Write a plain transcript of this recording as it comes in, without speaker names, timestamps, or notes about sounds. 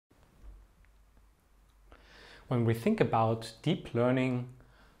When we think about deep learning,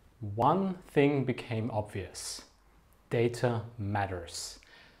 one thing became obvious. Data matters.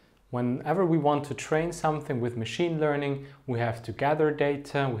 Whenever we want to train something with machine learning, we have to gather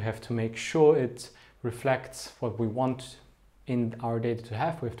data, we have to make sure it reflects what we want in our data to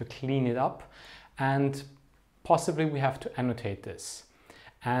have, we have to clean it up, and possibly we have to annotate this.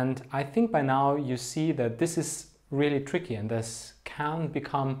 And I think by now you see that this is really tricky and this can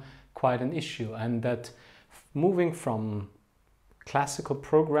become quite an issue, and that moving from classical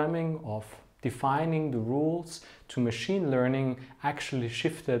programming of defining the rules to machine learning actually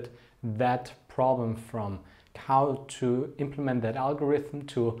shifted that problem from how to implement that algorithm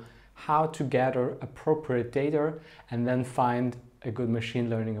to how to gather appropriate data and then find a good machine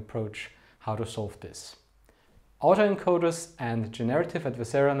learning approach how to solve this. Autoencoders and generative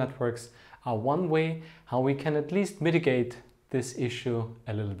adversarial networks are one way how we can at least mitigate this issue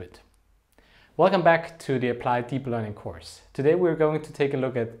a little bit. Welcome back to the Applied Deep Learning course. Today we're going to take a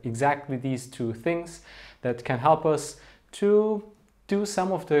look at exactly these two things that can help us to do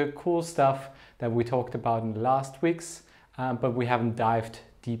some of the cool stuff that we talked about in the last weeks, but we haven't dived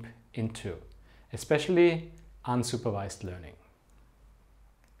deep into, especially unsupervised learning.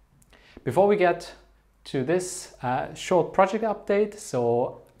 Before we get to this short project update,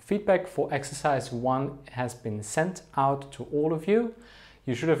 so feedback for exercise 1 has been sent out to all of you.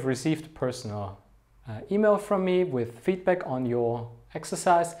 You should have received a personal email from me with feedback on your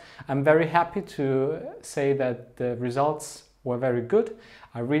exercise. I'm very happy to say that the results were very good.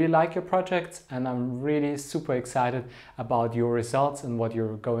 I really like your projects and I'm really super excited about your results and what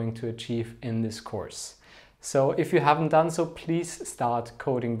you're going to achieve in this course. So if you haven't done so, please start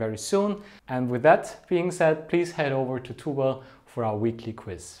coding very soon. And with that being said, please head over to Tubal for our weekly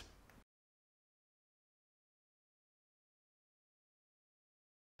quiz.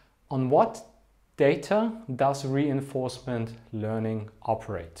 On what data does reinforcement learning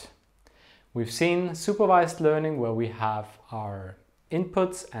operate? We've seen supervised learning where we have our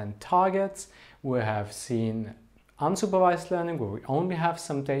inputs and targets. We have seen unsupervised learning where we only have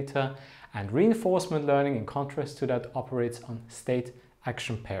some data, and reinforcement learning, in contrast to that, operates on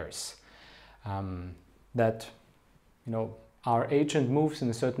state-action pairs. That our agent moves in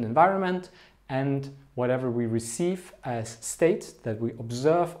a certain environment, and whatever we receive as state that we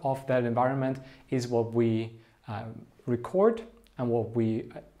observe of that environment is what we record and what we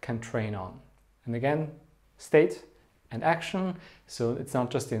can train on. And again, state and action, so it's not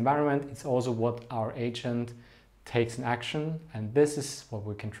just the environment, it's also what our agent takes in action, and this is what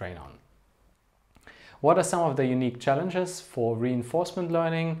we can train on. What are some of the unique challenges for reinforcement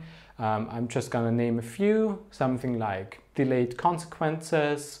learning? I'm just going to name a few, something like delayed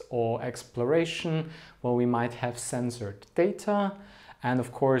consequences or exploration, where we might have censored data, and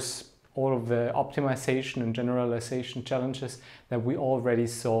of course all of the optimization and generalization challenges that we already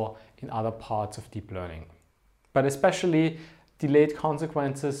saw in other parts of deep learning. But especially delayed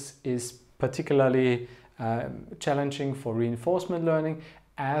consequences is particularly challenging for reinforcement learning,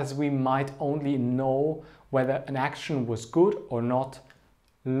 as we might only know whether an action was good or not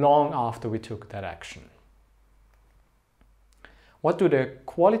long after we took that action. What do the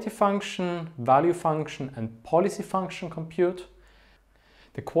quality function, value function, and policy function compute?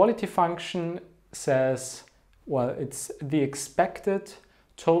 The quality function says, well, it's the expected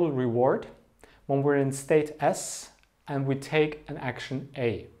total reward when we're in state S and we take an action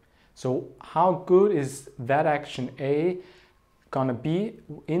A. So how good is that action A gonna be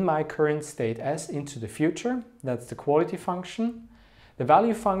in my current state S into the future? That's the quality function. The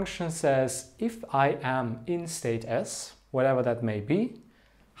value function says, if I am in state S, whatever that may be,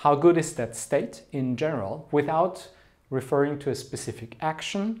 how good is that state in general without referring to a specific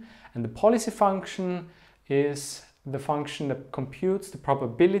action. And the policy function is the function that computes the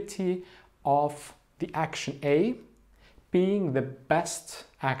probability of the action A being the best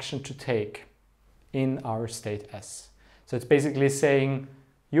action to take in our state S. So it's basically saying,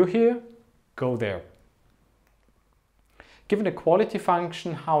 you're here, go there. Given a quality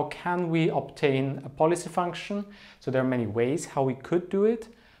function, how can we obtain a policy function? So there are many ways how we could do it.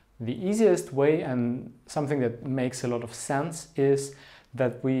 The easiest way, and something that makes a lot of sense, is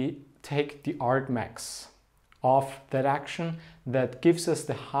that we take the argmax of that action that gives us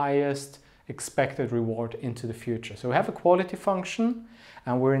the highest expected reward into the future. So we have a quality function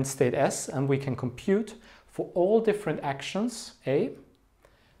and we're in state S, and we can compute for all different actions A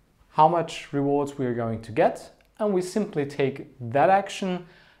how much rewards we are going to get, and we simply take that action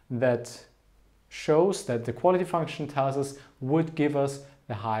that shows that the quality function tells us would give us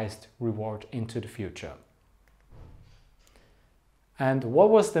the highest reward into the future. And what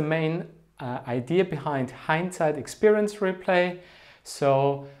was the main idea behind hindsight experience replay.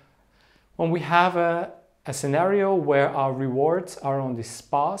 So when we have a scenario where our rewards are on the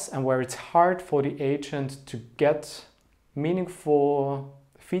sparse and where it's hard for the agent to get meaningful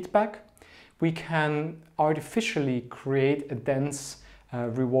feedback, we can artificially create a dense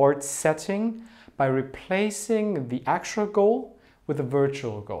reward setting by replacing the actual goal with a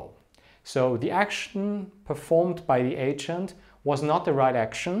virtual goal. So the action performed by the agent was not the right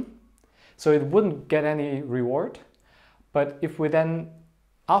action, so it wouldn't get any reward. But if we then,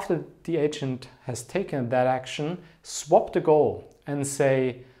 after the agent has taken that action, swap the goal and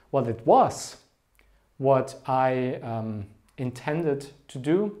say, well, it was what I intended to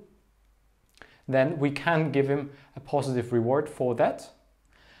do, then we can give him a positive reward for that.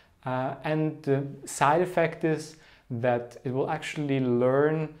 And the side effect is that it will actually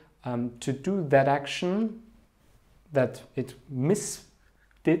learn to do that action that it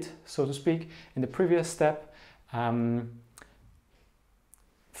misdid, so to speak, in the previous step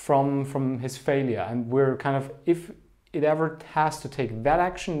from his failure. And we're kind of, if it ever has to take that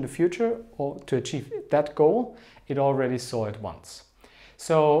action in the future or to achieve that goal, it already saw it once.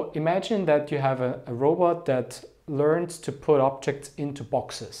 So imagine that you have a robot that learns to put objects into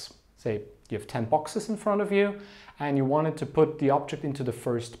boxes. Say you have 10 boxes in front of you and you wanted to put the object into the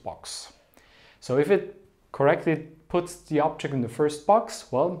first box. So if it correctly puts the object in the first box,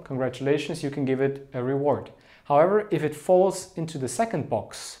 well, congratulations, you can give it a reward. However, if it falls into the second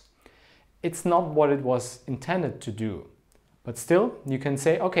box, it's not what it was intended to do. But still, you can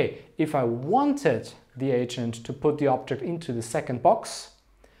say, okay, if I wanted the agent to put the object into the second box,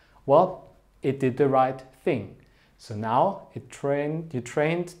 well, it did the right thing. So now you trained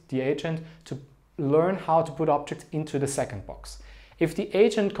the agent to learn how to put objects into the second box. If the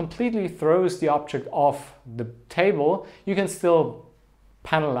agent completely throws the object off the table, you can still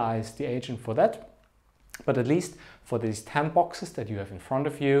penalize the agent for that. But at least for these 10 boxes that you have in front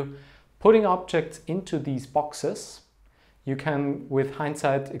of you, putting objects into these boxes, you can, with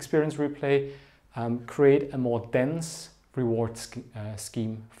hindsight experience replay, create a more dense reward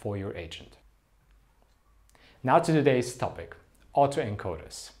scheme for your agent. Now to today's topic,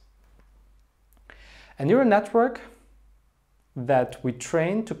 autoencoders. A neural network that we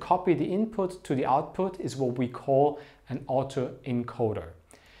train to copy the input to the output is what we call an autoencoder.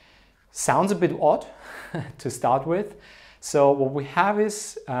 Sounds a bit odd to start with. So what we have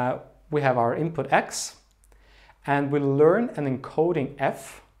is, we have our input X, and we'll learn an encoding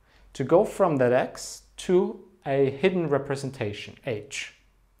F to go from that X to a hidden representation, H.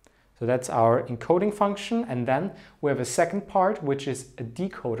 So that's our encoding function, and then we have a second part, which is a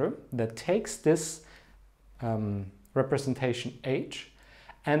decoder that takes this representation H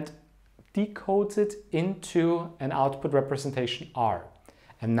and decodes it into an output representation R.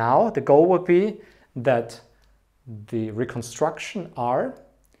 And now the goal would be that the reconstruction R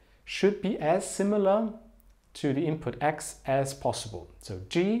should be as similar to the input X as possible. So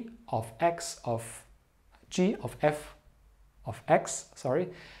G of F of X,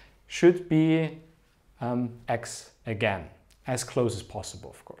 should be X again, as close as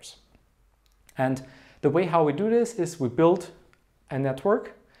possible, of course. And the way how we do this is we build a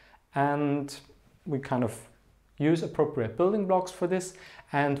network and we kind of use appropriate building blocks for this,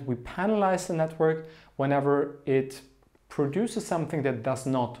 and we penalize the network whenever it produces something that does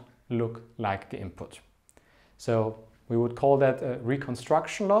not look like the input. So we would call that a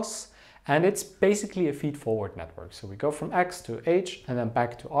reconstruction loss, and it's basically a feed-forward network. So we go from X to H and then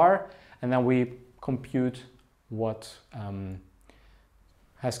back to R, and then we compute what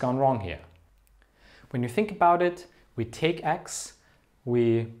has gone wrong here. When you think about it, we take X,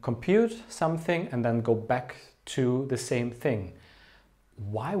 we compute something, and then go back to the same thing.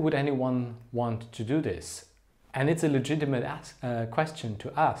 Why would anyone want to do this? And it's a legitimate question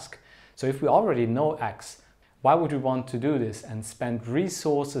to ask. So if we already know X, why would we want to do this and spend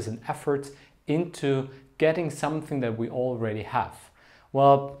resources and efforts into getting something that we already have?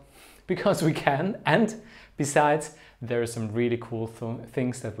 Well, because we can, and besides, there are some really cool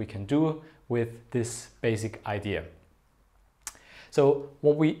things that we can do with this basic idea. So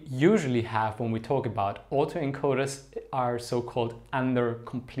what we usually have when we talk about autoencoders are so-called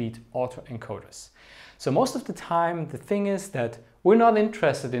under-complete autoencoders. So most of the time, the thing is that we're not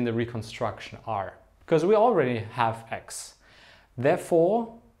interested in the reconstruction R, because we already have X.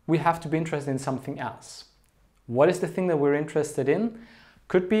 Therefore, we have to be interested in something else. What is the thing that we're interested in?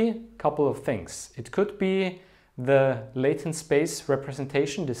 Could be a couple of things. It could be the latent space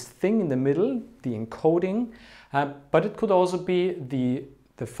representation, this thing in the middle, the encoding, but it could also be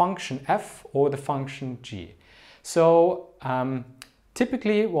the function f or the function g. So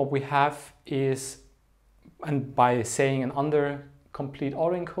Typically what we have is, and by saying an under-complete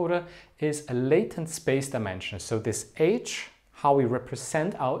autoencoder, is a latent space dimension. So this h, how we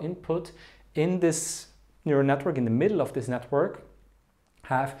represent our input in this neural network, in the middle of this network,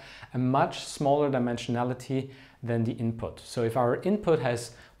 have a much smaller dimensionality than the input. So if our input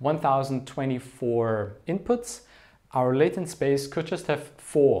has 1024 inputs, our latent space could just have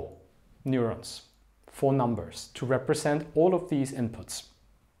 4 neurons, 4 numbers to represent all of these inputs.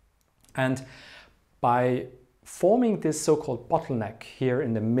 And by forming this so-called bottleneck here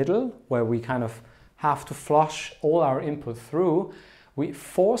in the middle, where we kind of have to flush all our input through, we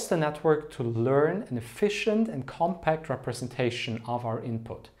force the network to learn an efficient and compact representation of our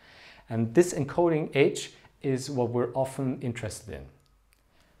input. And this encoding H is what we're often interested in.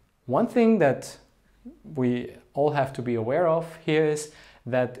 One thing that we all have to be aware of here is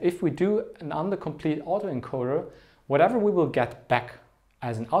that if we do an undercomplete autoencoder, whatever we will get back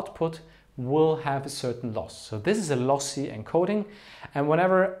as an output will have a certain loss. So this is a lossy encoding, and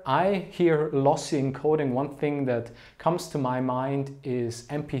whenever I hear lossy encoding, one thing that comes to my mind is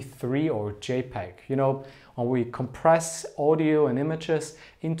MP3 or JPEG. You know, when we compress audio and images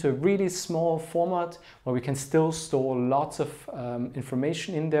into a really small format where we can still store lots of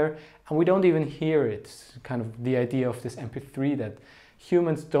information in there and we don't even hear it. Kind of the idea of this MP3 that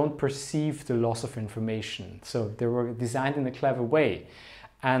humans don't perceive the loss of information. So they were designed in a clever way.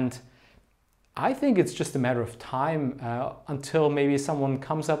 And I think it's just a matter of time until maybe someone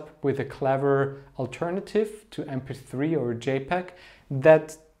comes up with a clever alternative to MP3 or JPEG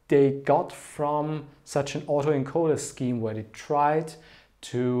that they got from such an autoencoder scheme where they tried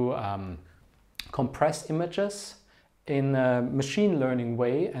to compress images in a machine learning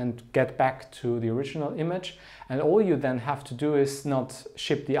way and get back to the original image. And all you then have to do is not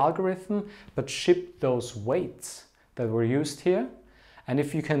ship the algorithm, but ship those weights that were used here. And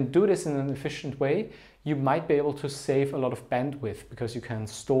if you can do this in an efficient way, you might be able to save a lot of bandwidth because you can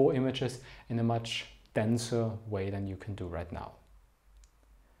store images in a much denser way than you can do right now.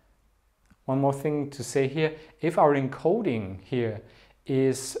 One more thing to say here, if our encoding here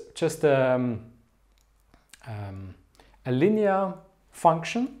is just a linear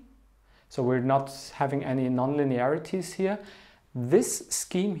function, so we're not having any nonlinearities here, this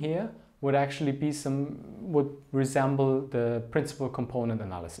scheme here would actually be would resemble the principal component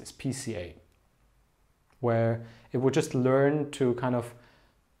analysis, PCA, where it would just learn to kind of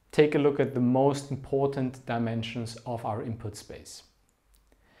take a look at the most important dimensions of our input space.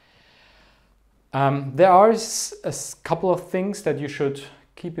 There are a couple of things that you should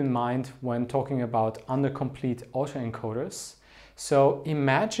keep in mind when talking about undercomplete autoencoders. So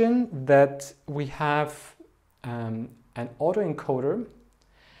imagine that we have an autoencoder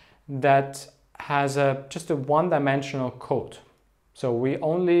that has just a one-dimensional code. So we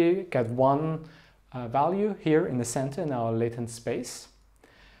only get one value here in the center in our latent space,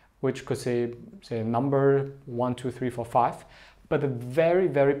 which could say a number 1, 2, 3, 4, 5, but a very,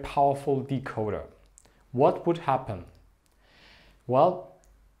 very powerful decoder. What would happen? Well,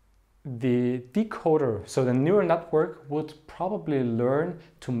 the decoder, so the neural network, would probably learn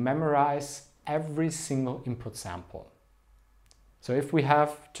to memorize every single input sample. So if we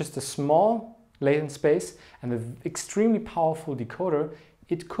have just a small latent space and an extremely powerful decoder,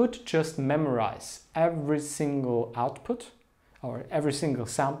 it could just memorize every single output or every single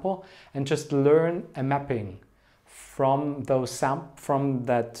sample and just learn a mapping from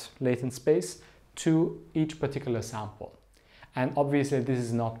that latent space to each particular sample. And obviously this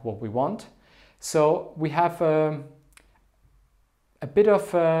is not what we want. So we have a bit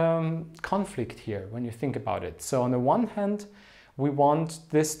of conflict here when you think about it. So on the one hand, we want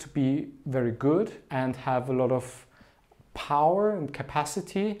this to be very good and have a lot of power and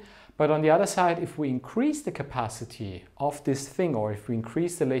capacity. But on the other side, if we increase the capacity of this thing, or if we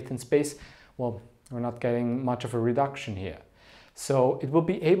increase the latent space, well, we're not getting much of a reduction here. So it will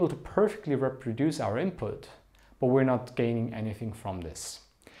be able to perfectly reproduce our input, but we're not gaining anything from this.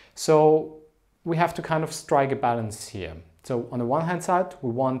 So we have to kind of strike a balance here. So on the one hand side,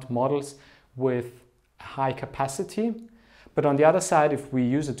 we want models with high capacity, but on the other side, if we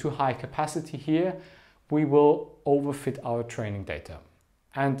use a too high capacity here, we will overfit our training data.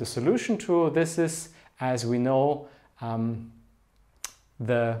 And the solution to this is, as we know,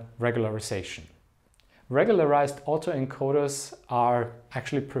 the regularization. Regularized autoencoders are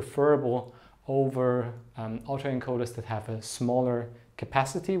actually preferable over autoencoders that have a smaller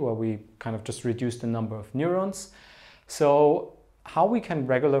capacity, where we kind of just reduce the number of neurons. So how we can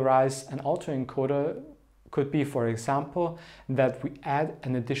regularize an autoencoder could be, for example, that we add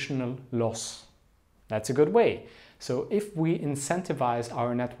an additional loss. That's a good way. So if we incentivize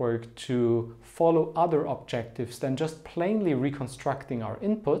our network to follow other objectives than just plainly reconstructing our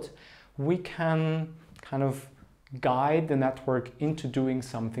input, we can kind of guide the network into doing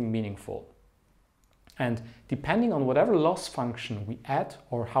something meaningful. And depending on whatever loss function we add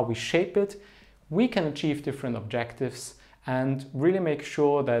or how we shape it, we can achieve different objectives and really make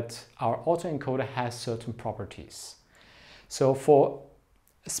sure that our autoencoder has certain properties. So for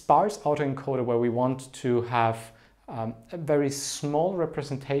a sparse autoencoder where we want to have a very small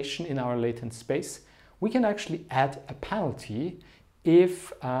representation in our latent space, we can actually add a penalty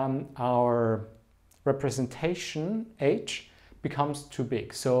if our representation h becomes too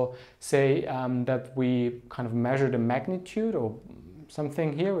big. So say that we kind of measure the magnitude or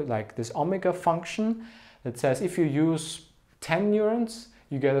something here, like this omega function that says if you use 10 neurons,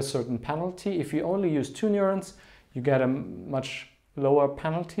 you get a certain penalty. If you only use 2 neurons, you get a much lower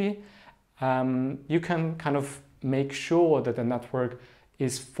penalty. You can kind of make sure that the network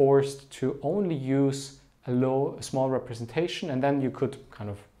is forced to only use a small representation, and then you could kind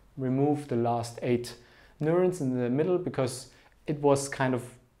of remove the last 8 neurons in the middle because it was kind of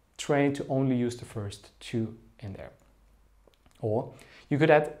trained to only use the first 2 in there. Or you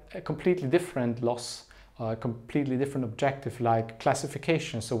could add a completely different loss, a completely different objective like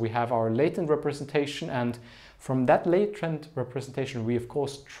classification. So we have our latent representation, and from that latent representation we of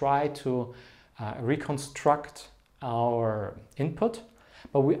course try to reconstruct our input,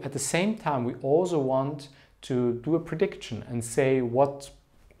 but at the same time we also want to do a prediction and say what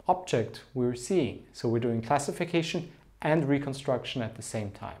object we're seeing. So we're doing classification and reconstruction at the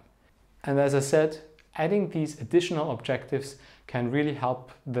same time. And as I said, adding these additional objectives can really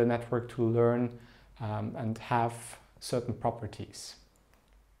help the network to learn and have certain properties.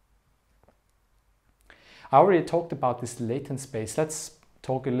 I already talked about this latent space. Let's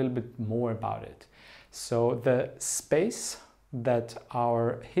talk a little bit more about it. So the space that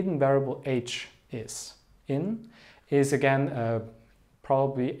our hidden variable h is in is again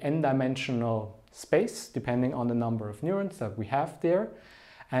probably n-dimensional space depending on the number of neurons that we have there,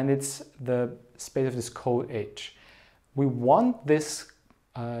 and it's the space of this code h. We want this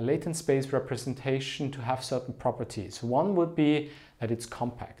latent space representation to have certain properties. One would be that it's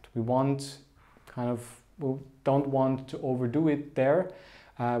compact. We don't want to overdo it there.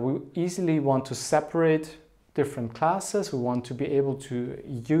 We easily want to separate different classes. We want to be able to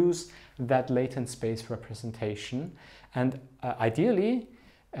use that latent space representation, and ideally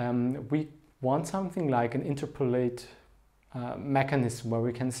we want something like an interpolate mechanism where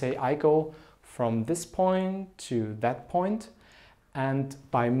we can say I go from this point to that point, and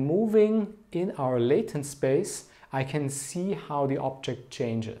by moving in our latent space I can see how the object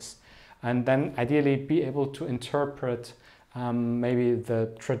changes, and then ideally be able to interpret maybe the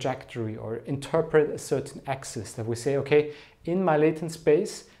trajectory or interpret a certain axis that we say, okay, in my latent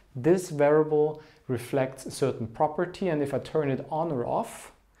space this variable reflects a certain property, and if I turn it on or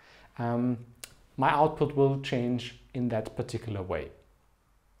off, my output will change in that particular way.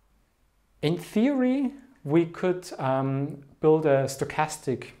 In theory, we could build a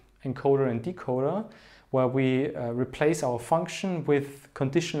stochastic encoder and decoder where we replace our function with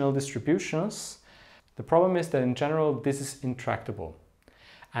conditional distributions. The problem is that in general this is intractable,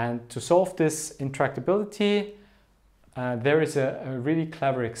 and to solve this intractability there is a really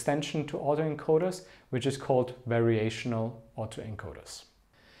clever extension to autoencoders which is called variational autoencoders.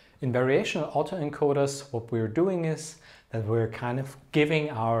 In variational autoencoders, what we're doing is that we're kind of giving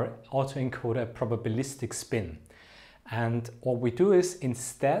our autoencoder a probabilistic spin. And what we do is,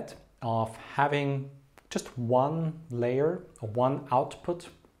 instead of having just one layer or one output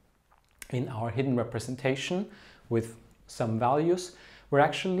in our hidden representation with some values, we're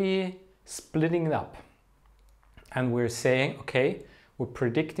actually splitting it up. And we're saying, okay, we're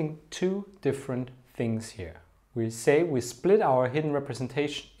predicting 2 different things here. We say we split our hidden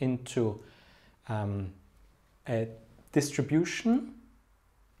representation into a distribution,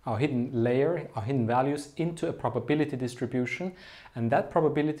 our hidden layer, our hidden values, into a probability distribution, and that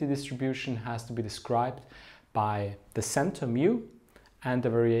probability distribution has to be described by the center mu and the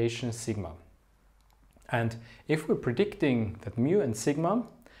variation sigma. And if we're predicting that mu and sigma,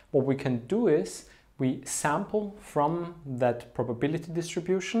 what we can do is we sample from that probability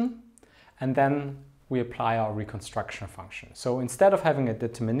distribution and then we apply our reconstruction function. So instead of having a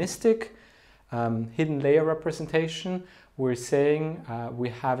deterministic hidden layer representation, we're saying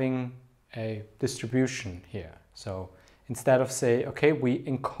we're having a distribution here. So instead of say, okay, we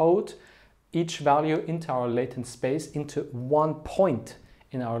encode each value into our latent space, into one point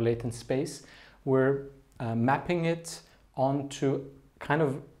in our latent space, we're mapping it onto kind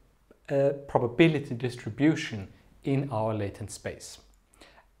of a probability distribution in our latent space.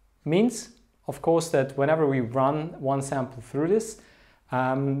 Means, of course, that whenever we run one sample through this,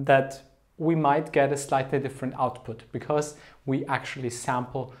 that we might get a slightly different output because we actually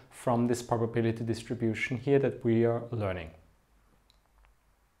sample from this probability distribution here that we are learning.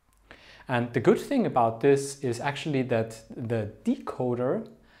 And the good thing about this is actually that the decoder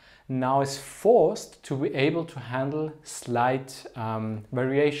now is forced to be able to handle slight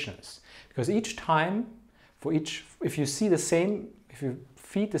variations, because each time, if you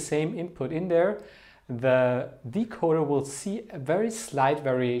feed the same input in there, the decoder will see a very slight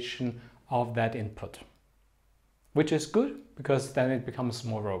variation of that input, which is good because then it becomes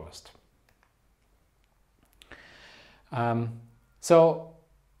more robust. So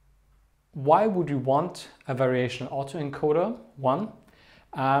why would you want a variational autoencoder? One,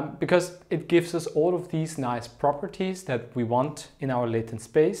 because it gives us all of these nice properties that we want in our latent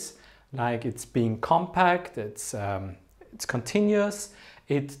space, like it's being compact, it's continuous.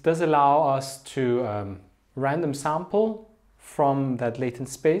 It does allow us to random sample from that latent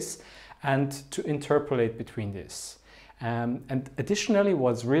space and to interpolate between this. And additionally,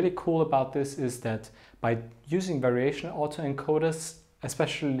 what's really cool about this is that by using variational autoencoders,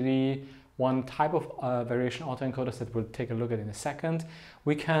 especially one type of variational autoencoders that we'll take a look at in a second,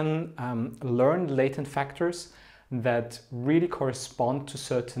 we can learn latent factors that really correspond to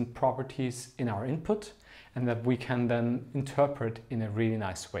certain properties in our input and that we can then interpret in a really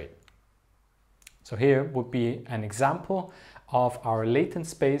nice way. So here would be an example of our latent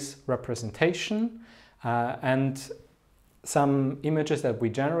space representation and some images that we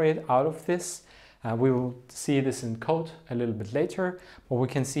generate out of this. We will see this in code a little bit later. What we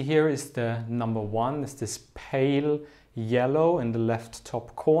can see here is the number 1 is this pale yellow in the left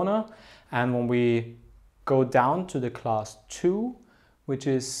top corner. And when we go down to the class 2, which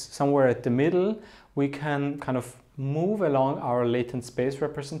is somewhere at the middle, we can kind of move along our latent space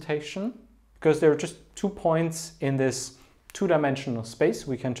representation because there are just 2 points in this two-dimensional space.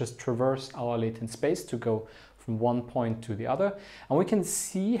 We can just traverse our latent space to go from one point to the other. And we can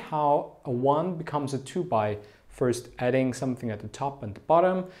see how a 1 becomes a 2 by first adding something at the top and the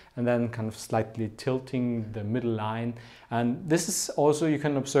bottom and then kind of slightly tilting the middle line. And this is also, you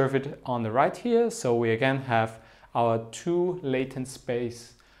can observe it on the right here. So we again have our 2 latent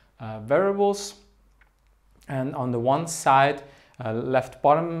space variables. And on the one side, left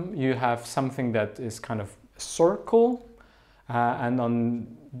bottom, you have something that is kind of a circle. And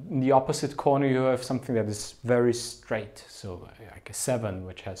on the opposite corner, you have something that is very straight. So like a 7,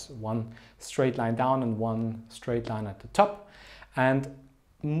 which has one straight line down and one straight line at the top. And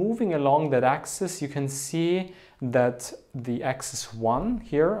moving along that axis, you can see that the axis 1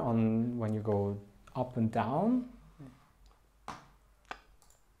 here on when you go up and down,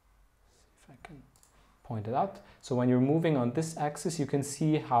 point it out. So when you're moving on this axis, you can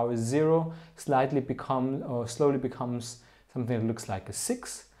see how a 0 slowly becomes something that looks like a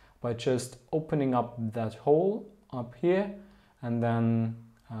 6 by just opening up that hole up here, and then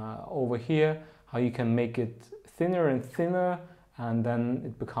over here, how you can make it thinner and thinner, and then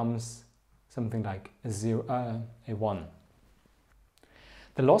it becomes something like a 1.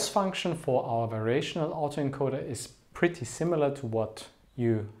 The loss function for our variational autoencoder is pretty similar to what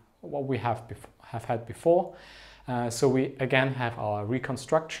we have had before. So we again have our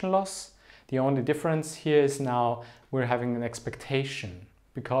reconstruction loss. The only difference here is now we're having an expectation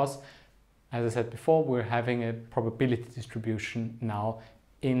because, as I said before, we're having a probability distribution now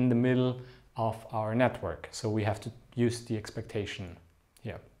in the middle of our network. So we have to use the expectation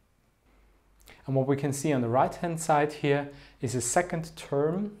here. And what we can see on the right-hand side here is a second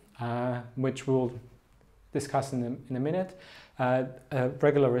term, which we'll discuss in a minute, a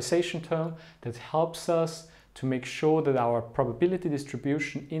regularization term that helps us to make sure that our probability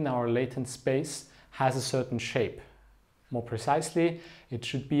distribution in our latent space has a certain shape. More precisely, it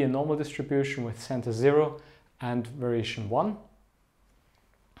should be a normal distribution with center 0 and variation 1.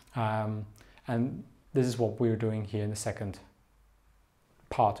 And this is what we're doing here in the second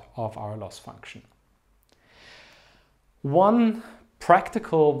part of our loss function. One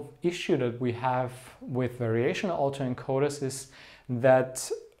practical issue that we have with variational autoencoders is that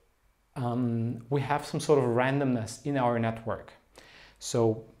we have some sort of randomness in our network.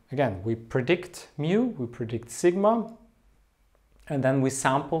 So again, we predict mu, we predict sigma, and then we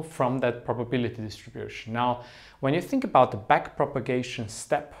sample from that probability distribution. Now, when you think about the backpropagation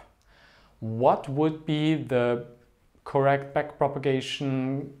step, what would be the correct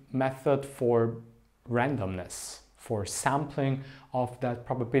backpropagation method for randomness, for sampling of that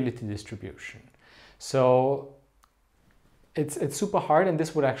probability distribution? So it's super hard, and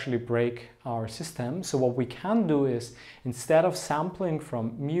this would actually break our system. So what we can do is, instead of sampling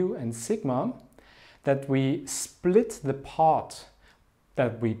from mu and sigma, that we split the part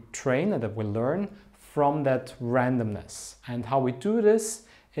that we train and that we learn from that randomness. And how we do this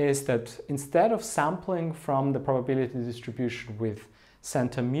is that instead of sampling from the probability distribution with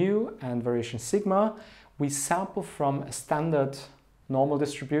center mu and variation sigma, we sample from a standard normal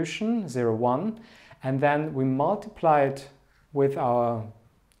distribution, 0, 1, and then we multiply it with our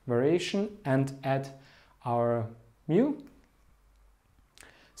variation and add our mu.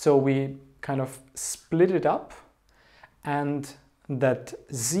 So we kind of split it up, and that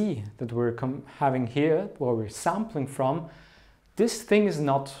z that we're having here, where we're sampling from, this thing is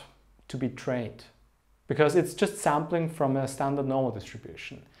not to be trained because it's just sampling from a standard normal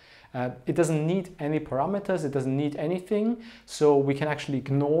distribution. It doesn't need any parameters, it doesn't need anything, so we can actually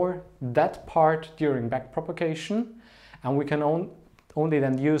ignore that part during backpropagation, and we can only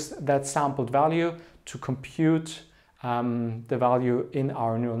then use that sampled value to compute the value in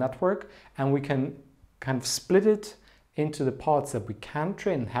our neural network, and we can kind of split it into the parts that we can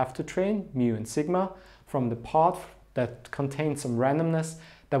train and have to train, mu and sigma, from the part that contains some randomness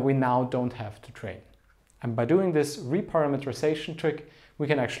that we now don't have to train. And by doing this reparameterization trick, we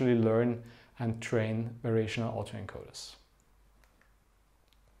can actually learn and train variational autoencoders.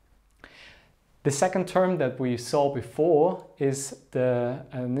 The second term that we saw before is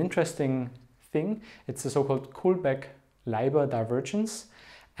an interesting thing. It's the so-called Kullback-Leiber divergence.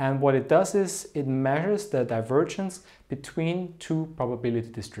 And what it does is it measures the divergence between two probability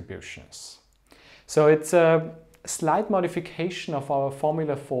distributions. So it's a slight modification of our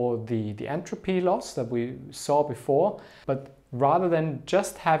formula for the entropy loss that we saw before, but rather than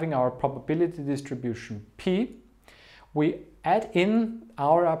just having our probability distribution P, we add in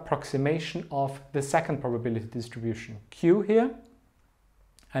our approximation of the second probability distribution Q here,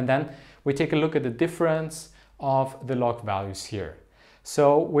 and then we take a look at the difference of the log values here.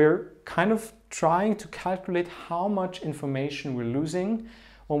 So we're kind of trying to calculate how much information we're losing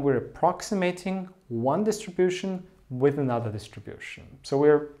when we're approximating one distribution with another distribution. So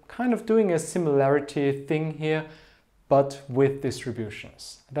we're kind of doing a similarity thing here, but with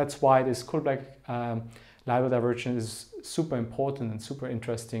distributions. That's why this Kullback-Leiber divergence is super important and super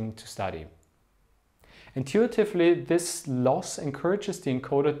interesting to study. Intuitively, this loss encourages the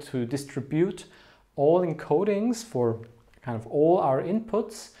encoder to distribute all encodings for kind of all our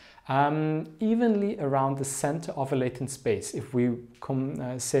inputs evenly around the center of a latent space. If we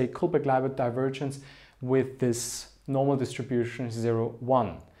say Kullback-Leiber divergence with this normal distribution 0,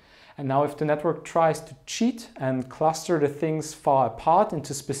 1. And now if the network tries to cheat and cluster the things far apart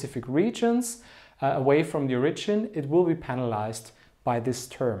into specific regions away from the origin, it will be penalized by this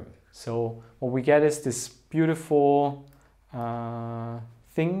term. So what we get is this beautiful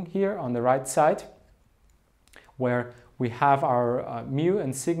thing here on the right side, where we have our mu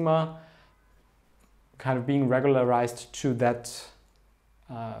and sigma kind of being regularized to that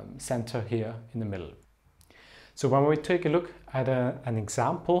center here in the middle. So when we take a look at an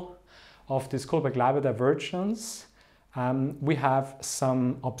example of this Kullback-Leiber divergence, we have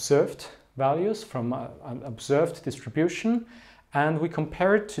some observed values from an observed distribution, and we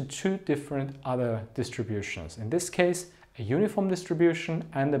compare it to two different other distributions. In this case, a uniform distribution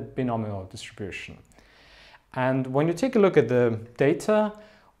and a binomial distribution. And when you take a look at the data,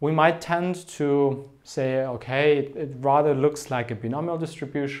 we might tend to say, okay, it rather looks like a binomial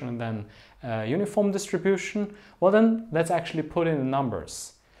distribution than a uniform distribution. Well, then let's actually put in the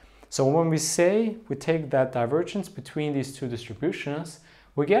numbers. So when we say we take that divergence between these two distributions,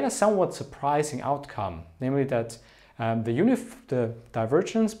 we get a somewhat surprising outcome, namely that the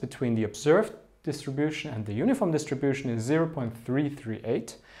divergence between the observed distribution and the uniform distribution is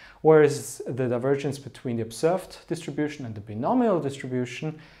 0.338, whereas the divergence between the observed distribution and the binomial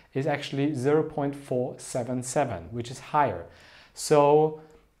distribution is actually 0.477, which is higher. So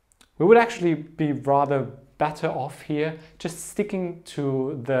we would actually be rather better off here just sticking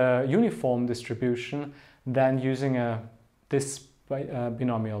to the uniform distribution than using this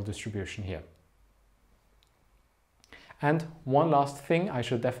binomial distribution here. And one last thing I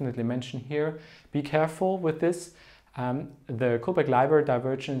should definitely mention here, be careful with this. The Kullback-Leiber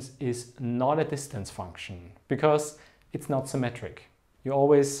divergence is not a distance function because it's not symmetric. You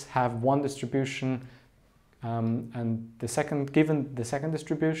always have one distribution and given the second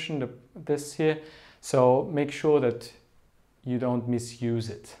distribution, this here, so make sure that you don't misuse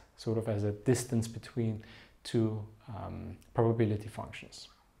it sort of as a distance between two probability functions.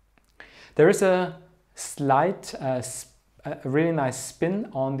 There is a slight, a really nice spin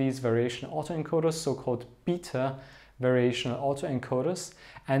on these variation autoencoders, so-called beta variational autoencoders.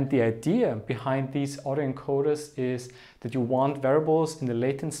 And the idea behind these autoencoders is that you want variables in the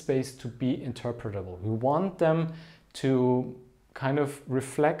latent space to be interpretable. We want them to kind of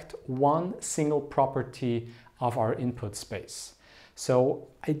reflect one single property of our input space. So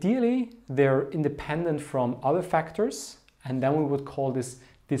ideally, they're independent from other factors, and then we would call this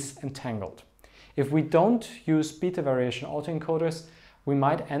disentangled. If we don't use beta variation autoencoders, we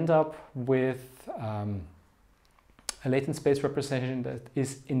might end up with a latent space representation that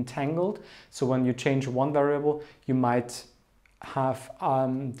is entangled. So when you change one variable, you might have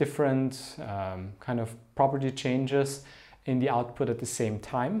different kind of property changes in the output at the same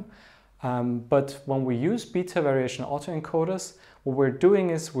time. But when we use beta variation autoencoders, what we're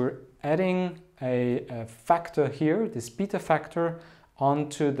doing is we're adding a factor here, this beta factor,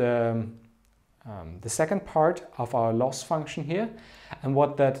 onto the second part of our loss function here. And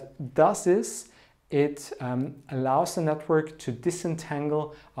what that does is it allows the network to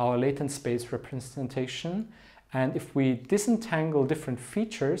disentangle our latent space representation. And if we disentangle different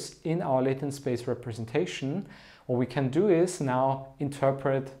features in our latent space representation, what we can do is now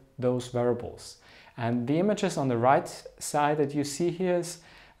interpret those variables. And the images on the right side that you see here is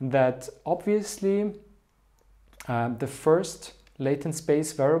that obviously the first latent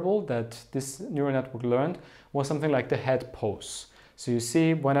space variable that this neural network learned was something like the head pose. So you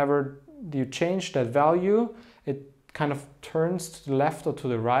see whenever you change that value, it kind of turns to the left or to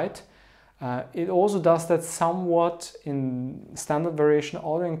the right. It also does that somewhat in standard variation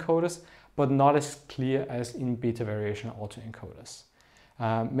autoencoders, but not as clear as in beta variation autoencoders.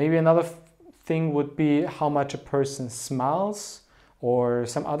 Maybe another thing would be how much a person smiles or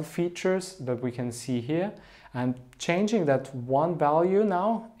some other features that we can see here. And changing that one value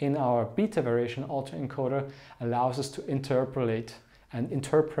now in our beta variation autoencoder allows us to interpolate and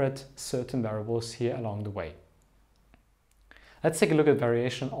interpret certain variables here along the way. Let's take a look at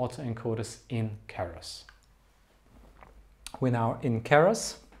variation autoencoders in Keras. We're now in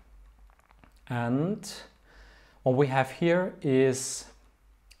Keras, and what we have here is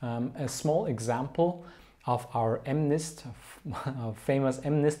a small example of our MNIST, our famous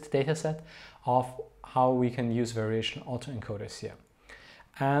MNIST dataset of how we can use variation autoencoders here.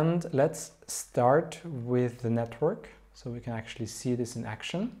 And let's start with the network so we can actually see this in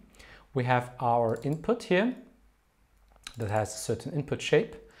action. We have our input here that has a certain input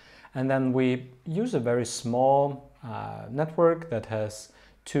shape, and then we use a very small network that has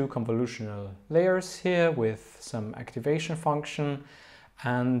two convolutional layers here with some activation function,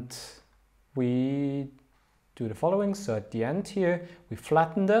 and we do the following. So at the end here we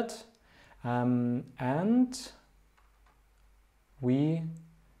flatten that, and we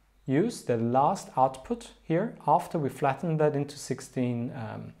use the last output here after we flatten that into 16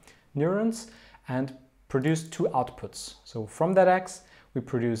 neurons and produce two outputs. So from that X we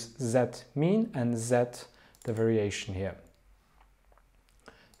produce Z mean and Z the variation here.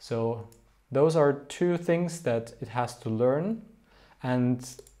 So those are two things that it has to learn, and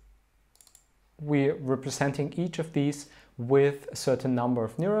we're representing each of these with a certain number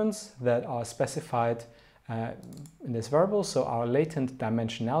of neurons that are specified in this variable. So our latent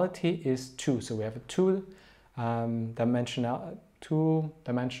dimensionality is 2. So we have a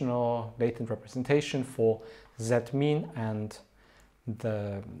two-dimensional latent representation for Z mean and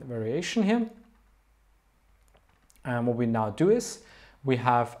the variation here. And what we now do is we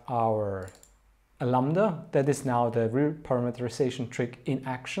have a lambda that is now the reparameterization trick in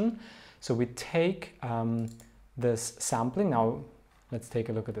action. So we take this sampling. Now let's take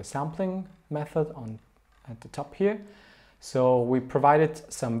a look at the sampling method at the top here. So we provided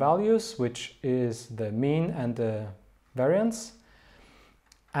some values, which is the mean and the variance.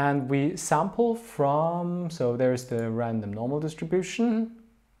 And we sample from, so there's the random normal distribution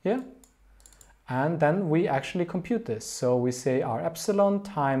here. And then we actually compute this. So we say our epsilon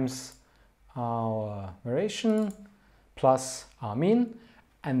times our variation plus our mean.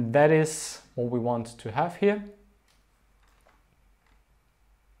 And that is what we want to have here.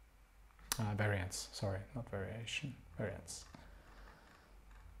 Variance, sorry, not variation, variance.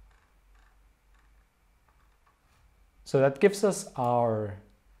 So that gives us our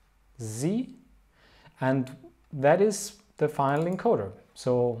Z, and that is the final encoder.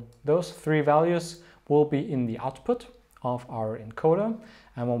 So those three values will be in the output of our encoder,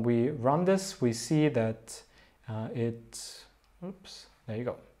 and when we run this, we see that there you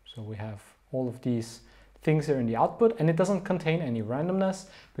go. So we have all of these things here in the output, and it doesn't contain any randomness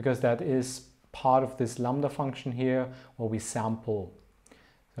because that is part of this lambda function here where we sample.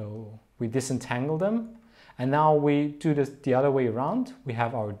 So we disentangle them, and now we do this the other way around. We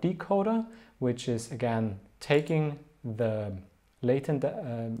have our decoder, which is again taking the latent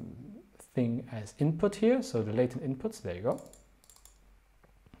thing as input here, so the latent inputs, there you go.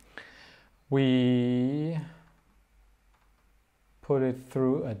 We put it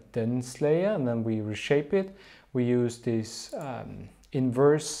through a dense layer and then we reshape it. We use these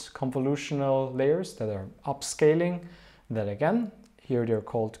inverse convolutional layers that are upscaling. That again, here they're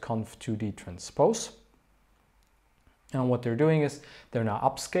called conv2D transpose. And what they're doing is they're now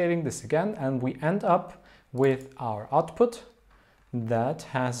upscaling this again, and we end up with our output that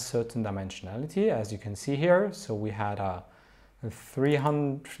has a certain dimensionality, as you can see here. So we had a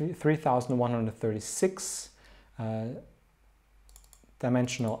 3136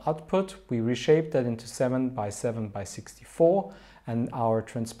 dimensional output. We reshaped that into 7 by 7 by 64, and our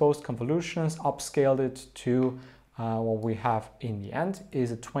transposed convolutions upscaled it to what we have in the end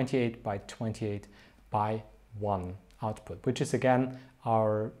is a 28 by 28 by 1 output, which is again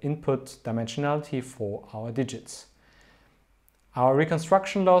our input dimensionality for our digits. Our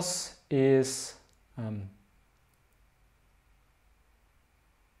reconstruction loss is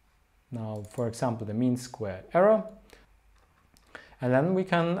now, for example, the mean squared error. And then we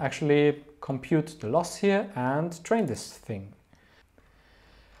can actually compute the loss here and train this thing.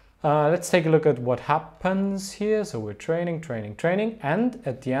 Let's take a look at what happens here. So we're training, and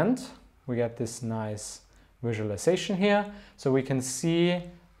at the end we get this nice visualization here. So we can see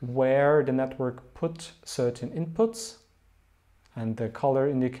where the network put certain inputs, and the color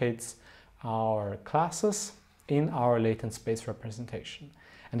indicates our classes in our latent space representation.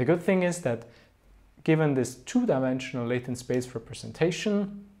 And the good thing is that given this two-dimensional latent space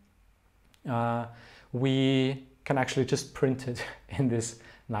representation, we can actually just print it in this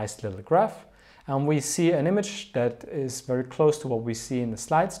nice little graph. And we see an image that is very close to what we see in the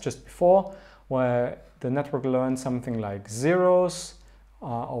slides just before, where the network learned something like zeros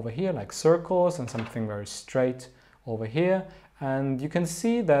over here, like circles, and something very straight over here. And you can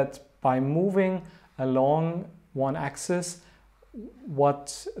see that by moving along one axis,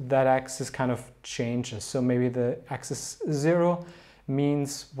 what that axis kind of changes. So maybe the axis 0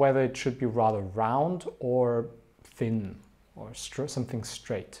 means whether it should be rather round or thin or something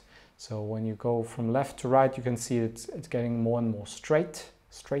straight. So when you go from left to right, you can see it's getting more and more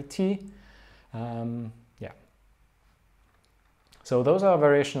straighty. Yeah. So those are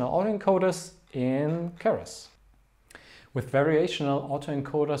variational autoencoders in Keras. With variational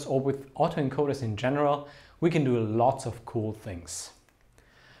autoencoders, or with autoencoders in general, we can do lots of cool things.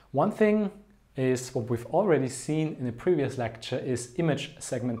 One thing is what we've already seen in the previous lecture is image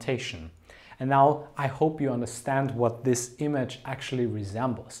segmentation. And now I hope you understand what this image actually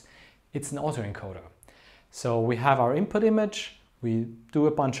resembles. It's an autoencoder. So we have our input image, we do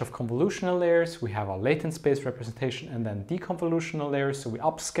a bunch of convolutional layers, we have our latent space representation and then deconvolutional layers, so we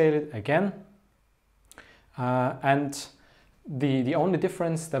upscale it again. And the only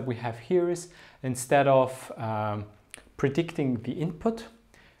difference that we have here is instead of predicting the input,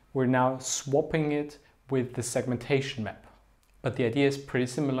 we're now swapping it with the segmentation map. But the idea is pretty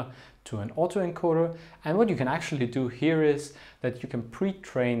similar to an autoencoder. And what you can actually do here is that you can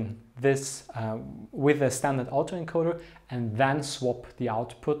pre-train this with a standard autoencoder and then swap the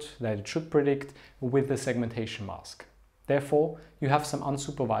output that it should predict with the segmentation mask. Therefore, you have some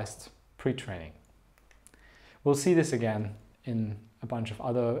unsupervised pre-training. We'll see this again in a bunch of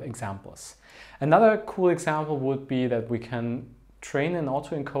other examples. Another cool example would be that we can train an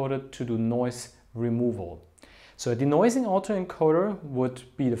autoencoder to do noise removal. So a denoising autoencoder would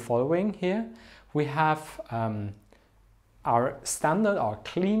be the following here. We have our standard, our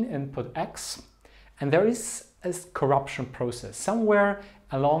clean input X, and there is a corruption process. Somewhere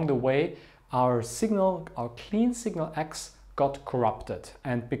along the way, our signal, our clean signal X got corrupted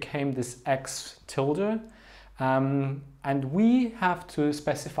and became this X tilde. And we have to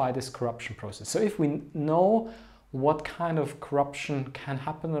specify this corruption process. So if we know what kind of corruption can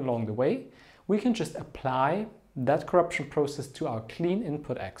happen along the way, we can just apply that corruption process to our clean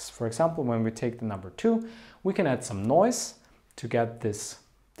input X. For example, when we take the number 2, we can add some noise to get this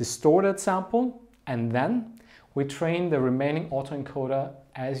distorted sample, and then we train the remaining autoencoder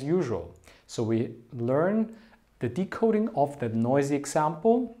as usual. So we learn the decoding of that noisy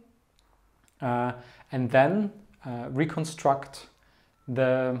example and then reconstruct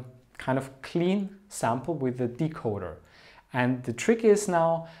the kind of clean sample with the decoder. And the trick is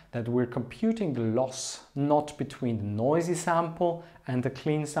now that we're computing the loss not between the noisy sample and the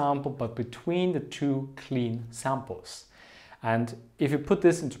clean sample, but between the two clean samples. And if you put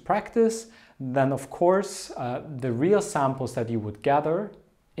this into practice, then of course the real samples that you would gather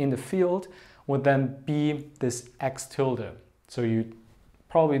in the field would then be this X tilde. So you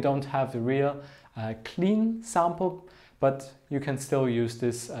probably don't have the real clean sample, but you can still use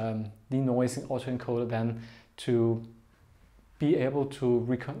this denoising autoencoder then to be able to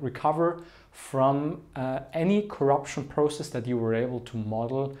recover from any corruption process that you were able to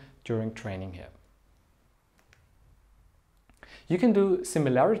model during training here. You can do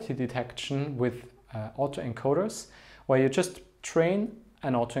similarity detection with autoencoders, where you just train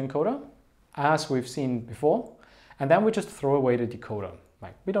an autoencoder, as we've seen before, and then we just throw away the decoder.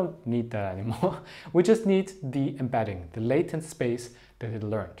 Like, we don't need that anymore. We just need the embedding, the latent space that it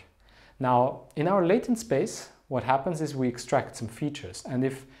learned. Now, in our latent space, what happens is we extract some features, and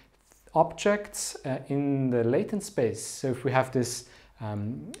if objects in the latent space, so if we have this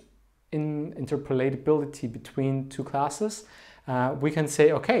interpolatability between two classes, we can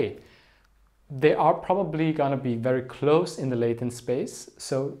say, okay, they are probably going to be very close in the latent space.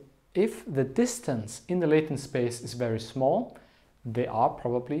 So if the distance in the latent space is very small, they are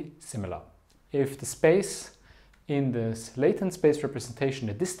probably similar. If the space in this latent space representation,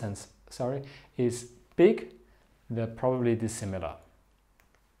 the distance, sorry, is big, they're probably dissimilar.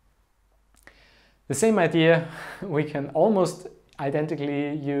 The same idea we can almost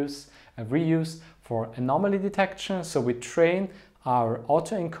identically reuse for anomaly detection. So we train our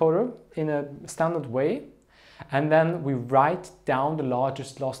autoencoder in a standard way, and then we write down the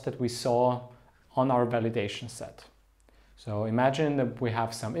largest loss that we saw on our validation set. So imagine that we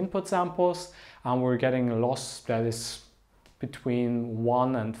have some input samples and we're getting a loss that is between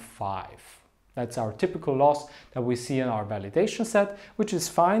 1 and 5. That's our typical loss that we see in our validation set, which is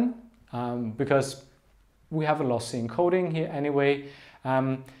fine because we have a lossy encoding here anyway.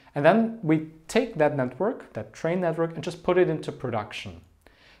 And then we take that network, that train network, and just put it into production.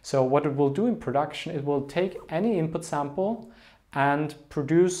 So what it will do in production, it will take any input sample and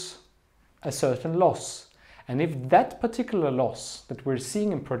produce a certain loss. And if that particular loss that we're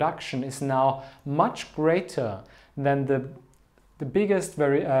seeing in production is now much greater than the biggest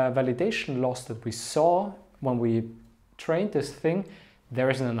validation loss that we saw when we trained this thing, there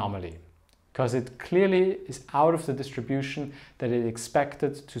is an anomaly, because it clearly is out of the distribution that it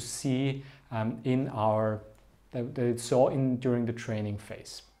expected to see that it saw during the training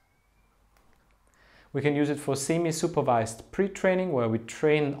phase. We can use it for semi-supervised pre-training, where we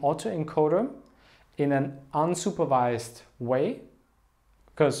train an autoencoder in an unsupervised way,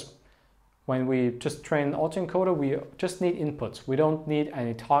 because when we just train an autoencoder, we just need inputs. We don't need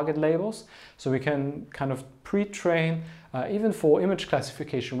any target labels, so we can kind of pre-train, even for image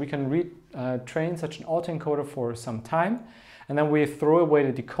classification, we can train such an autoencoder for some time, and then we throw away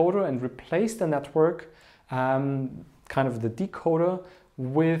the decoder and replace the network, kind of the decoder,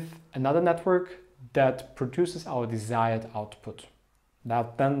 with another network that produces our desired output.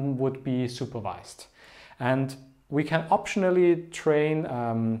 That then would be supervised. And we can optionally train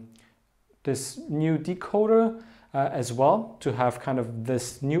this new decoder as well to have kind of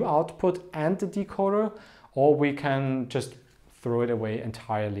this new output and the decoder, or we can just throw it away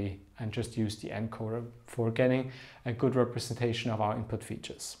entirely and just use the encoder for getting a good representation of our input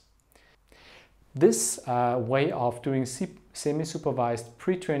features. This way of doing semi-supervised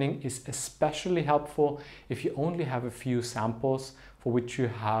pre-training is especially helpful if you only have a few samples for which you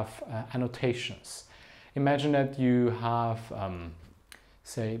have annotations. Imagine that you have,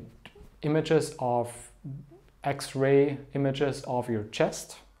 say, images of X-ray images of your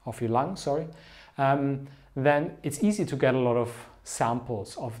chest, of your lung, sorry. Then it's easy to get a lot of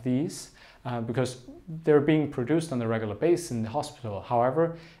samples of these because they're being produced on a regular basis in the hospital.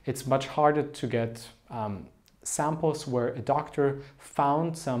 However, it's much harder to get samples where a doctor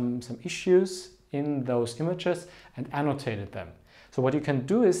found some issues in those images and annotated them. So what you can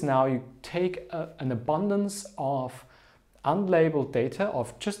do is now you take an abundance of unlabeled data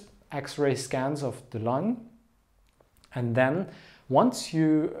of just X-ray scans of the lung, and then once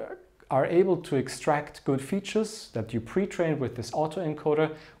you are able to extract good features that you pre-trained with this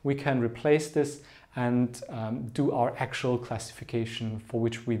autoencoder, we can replace this and do our actual classification, for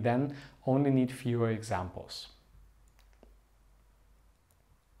which we then only need fewer examples.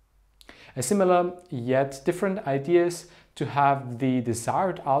 A similar yet different idea is to have the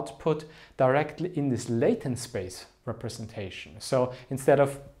desired output directly in this latent space representation. So instead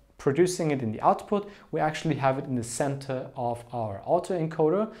of producing it in the output, we actually have it in the center of our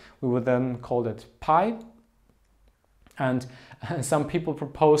autoencoder. We would then call it pi. And some people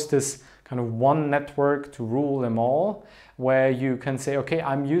propose this kind of one network to rule them all, where you can say, okay,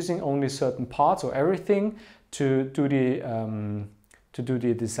 I'm using only certain parts or everything to do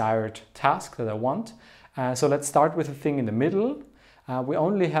the desired task that I want. So let's start with the thing in the middle. We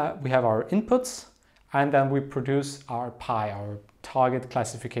have our inputs, and then we produce our pi, our target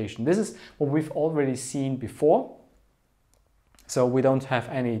classification. This is what we've already seen before. So we don't have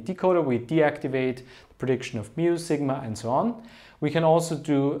any decoder, we deactivate the prediction of mu, sigma, and so on. We can also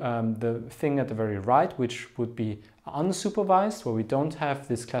do the thing at the very right, which would be unsupervised, where we don't have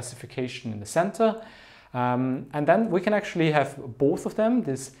this classification in the center. And then we can actually have both of them,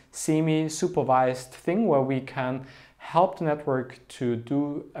 this semi-supervised thing where we can help the network to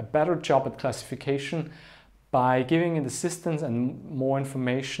do a better job at classification by giving it assistance and more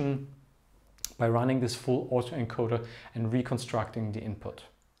information by running this full autoencoder and reconstructing the input.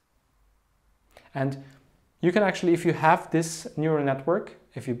 And you can actually, if you have this neural network,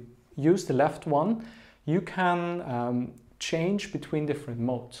 if you use the left one, you can change between different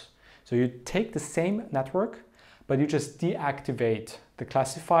modes. So you take the same network, but you just deactivate the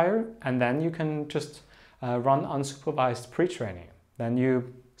classifier, and then you can just run unsupervised pre-training. Then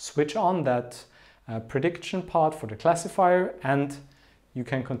you switch on that prediction part for the classifier, and you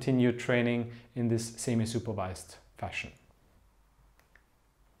can continue training in this semi-supervised fashion.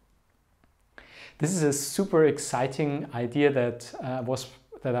 This is a super exciting idea that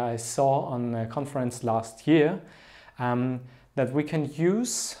I saw on a conference last year, that we can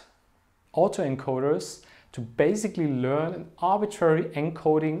use autoencoders to basically learn an arbitrary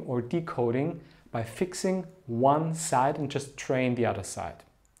encoding or decoding by fixing one side and just train the other side.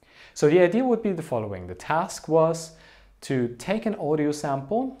 So the idea would be the following. The task was to take an audio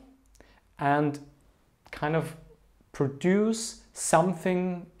sample and kind of produce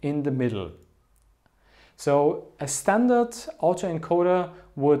something in the middle. So a standard autoencoder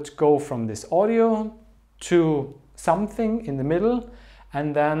would go from this audio to something in the middle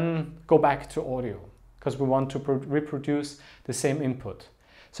and then go back to audio, because we want to reproduce the same input.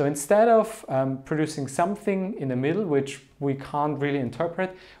 So instead of producing something in the middle, which we can't really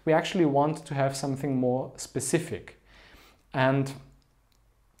interpret, we actually want to have something more specific. And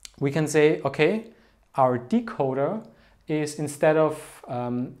we can say, okay, our decoder is, instead of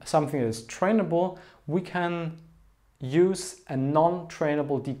something that is trainable, we can use a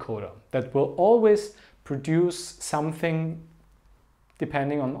non-trainable decoder that will always produce something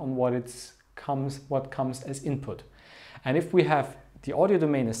depending on what comes as input. And if we have the audio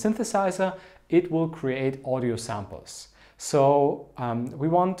domain as synthesizer, it will create audio samples. So we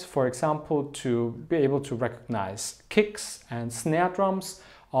want, for example, to be able to recognize kicks and snare drums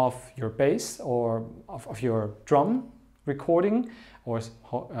of your bass or of your drum recording, or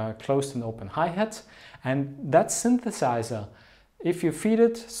closed and open hi-hat. And that synthesizer, if you feed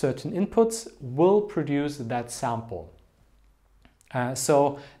it certain inputs, will produce that sample.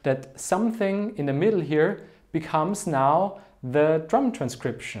 So that something in the middle here becomes now the drum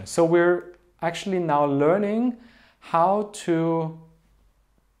transcription. So we're actually now learning how to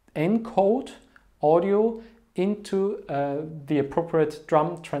encode audio into the appropriate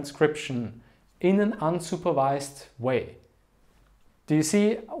drum transcription in an unsupervised way. Do you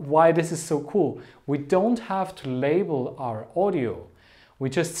see why this is so cool? We don't have to label our audio. We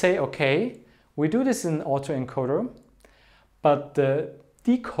just say, okay, we do this in autoencoder, but the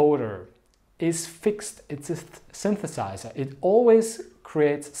decoder is fixed. It's a synthesizer. It always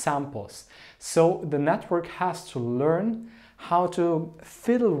creates samples. So the network has to learn how to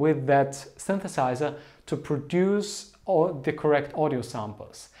fiddle with that synthesizer to produce the correct audio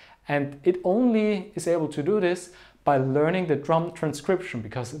samples. And it only is able to do this by learning the drum transcription,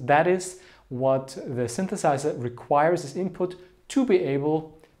 because that is what the synthesizer requires as input to be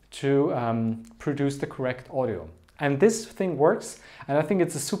able to produce the correct audio. And this thing works, and I think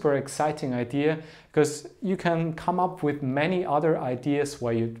it's a super exciting idea, because you can come up with many other ideas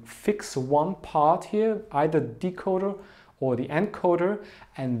where you fix one part here, either the decoder or the encoder,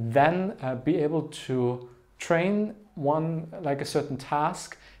 and then be able to train a certain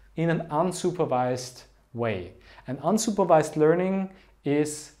task in an unsupervised way. And unsupervised learning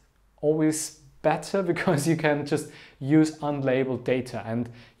is always better because you can just use unlabeled data. And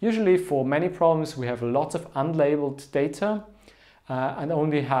usually for many problems we have lots of unlabeled data and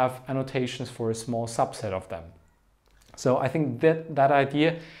only have annotations for a small subset of them. So I think that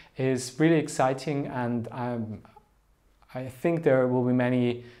idea is really exciting, and I think there will be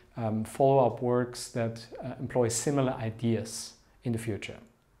many follow-up works that employ similar ideas in the future.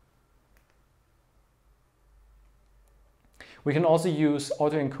 We can also use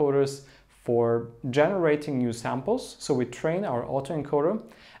autoencoders for generating new samples. So we train our autoencoder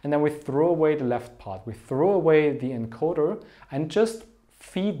and then we throw away the left part. We throw away the encoder and just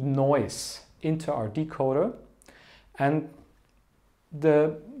feed noise into our decoder. And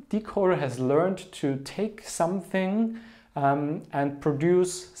the decoder has learned to take something and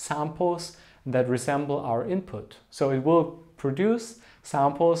produce samples that resemble our input. So it will produce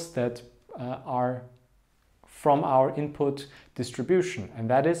samples that are from our input distribution. And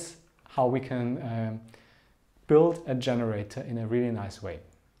that is how we can build a generator in a really nice way.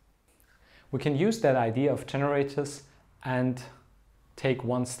 We can use that idea of generators and take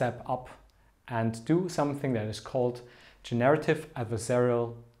one step up and do something that is called generative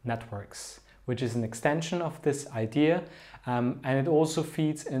adversarial networks, which is an extension of this idea, and it also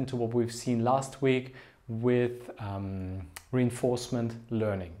feeds into what we've seen last week with reinforcement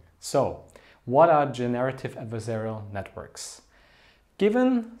learning. So, what are generative adversarial networks?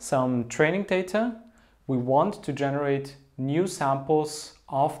 Given some training data, we want to generate new samples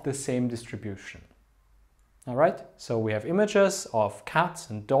of the same distribution. All right, so we have images of cats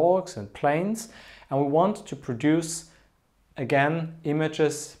and dogs and planes, and we want to produce, again,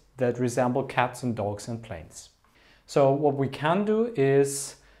 images that resemble cats and dogs and planes. So what we can do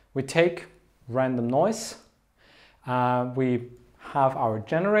is we take random noise, we have our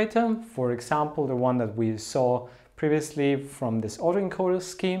generator, for example, the one that we saw previously from this autoencoder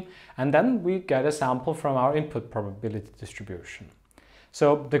scheme, and then we get a sample from our input probability distribution.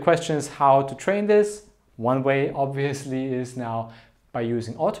 So the question is how to train this. One way obviously is now by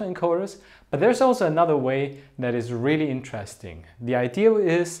using autoencoders, but there's also another way that is really interesting. The idea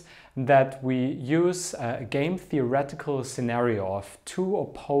is that we use a game theoretical scenario of two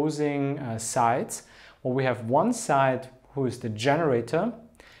opposing sides, where we have one side who is the generator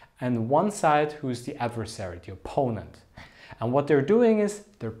and one side who is the adversary, the opponent. And what they're doing is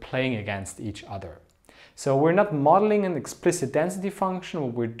they're playing against each other. So we're not modeling an explicit density function.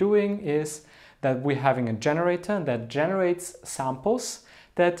 What we're doing is that we're having a generator that generates samples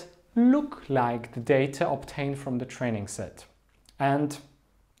that look like the data obtained from the training set. And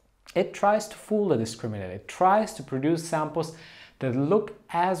it tries to fool the discriminator. It tries to produce samples that look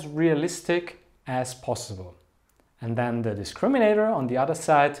as realistic as possible. And then the discriminator on the other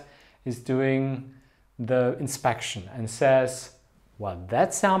side is doing the inspection and says, well,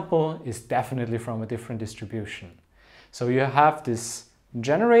 that sample is definitely from a different distribution. So you have this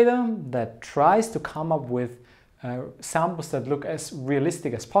generator that tries to come up with samples that look as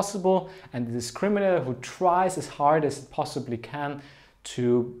realistic as possible, and the discriminator who tries as hard as it possibly can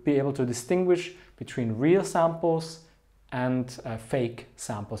to be able to distinguish between real samples and fake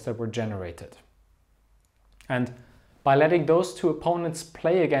samples that were generated. And by letting those two opponents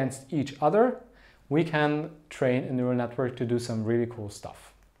play against each other, we can train a neural network to do some really cool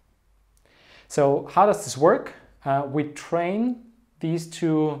stuff. So how does this work? We train these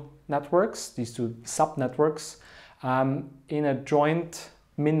two networks, these two sub-networks, in a joint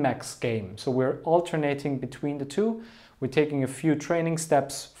min-max game. So we're alternating between the two. We're taking a few training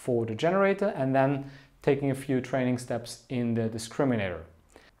steps for the generator and then taking a few training steps in the discriminator.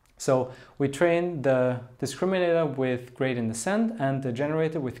 So we train the discriminator with gradient ascent and the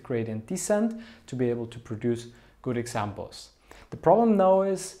generator with gradient descent to be able to produce good examples. The problem now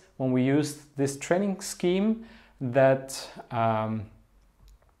is when we use this training scheme that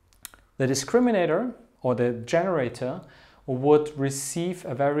the discriminator or the generator would receive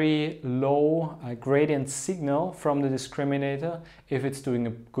a very low gradient signal from the discriminator if it's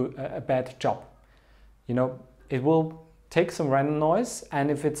doing a bad job. You know, it will take some random noise, and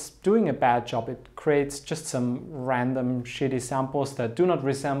if it's doing a bad job, it creates just some random shitty samples that do not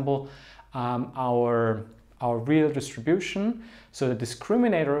resemble our real distribution. So the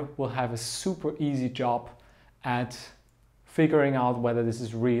discriminator will have a super easy job at figuring out whether this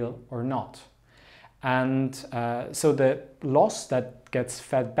is real or not. And so the loss that gets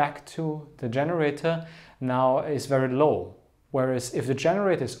fed back to the generator now is very low. Whereas if the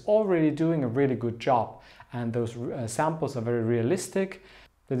generator is already doing a really good job and those samples are very realistic,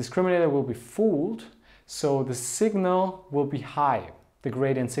 the discriminator will be fooled, so the signal will be high, the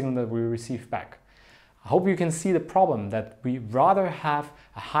gradient signal that we receive back. I hope you can see the problem that we rather have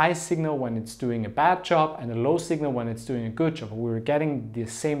a high signal when it's doing a bad job and a low signal when it's doing a good job. We're getting the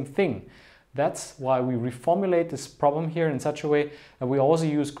same thing. That's why we reformulate this problem here in such a way that we also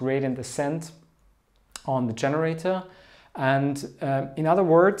use gradient ascent on the generator. And in other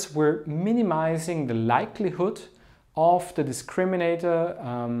words, we're minimizing the likelihood of the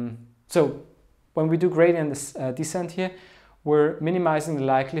discriminator. So when we do gradient descent here, we're minimizing the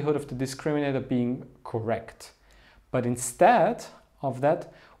likelihood of the discriminator being correct. But instead of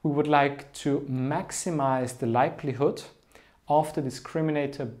that, we would like to maximize the likelihood of the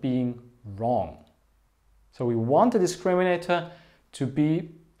discriminator being wrong. So we want the discriminator to be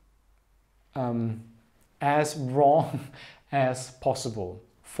as wrong as possible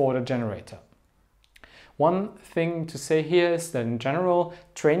for the generator. One thing to say here is that in general,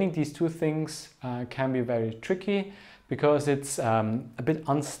 training these two things can be very tricky because it's a bit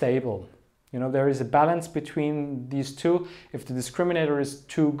unstable. You know, there is a balance between these two. If the discriminator is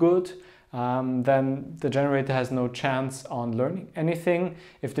too good, then the generator has no chance on learning anything.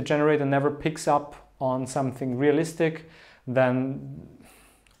 If the generator never picks up on something realistic, then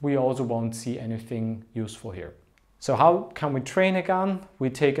we also won't see anything useful here. So how can we train again? We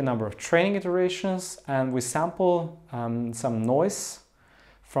take a number of training iterations and we sample some noise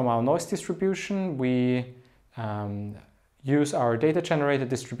from our noise distribution. We use our data generator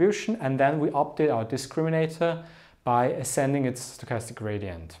distribution, and then we update our discriminator by ascending its stochastic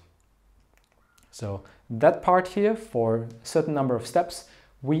gradient. So that part here, for a certain number of steps,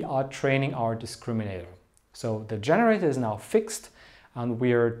 we are training our discriminator. So the generator is now fixed and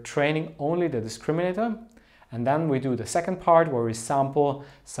we are training only the discriminator. And then we do the second part where we sample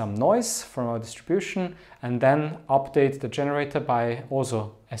some noise from our distribution and then update the generator by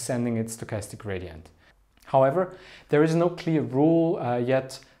also ascending its stochastic gradient. However, there is no clear rule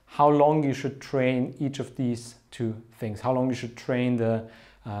yet how long you should train each of these two things. How long you should train the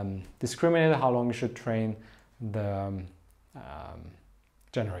discriminator, how long you should train the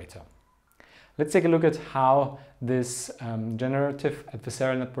generator. Let's take a look at how this generative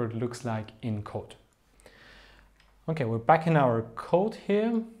adversarial network looks like in code. Okay, we're back in our code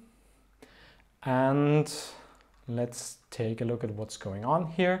here, and let's take a look at what's going on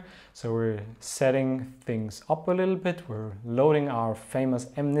here. So we're setting things up a little bit. We're loading our famous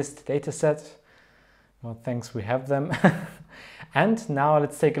MNIST dataset. Well, thanks, we have them. And now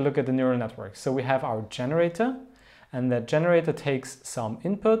let's take a look at the neural network. So we have our generator, and that generator takes some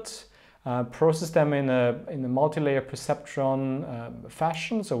input, process them in a multi-layer perceptron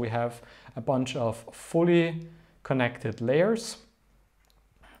fashion. So we have a bunch of fully connected layers,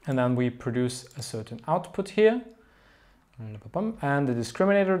 and then we produce a certain output here, and the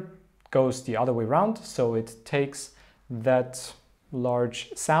discriminator goes the other way around. So it takes that large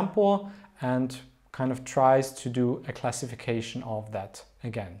sample and kind of tries to do a classification of that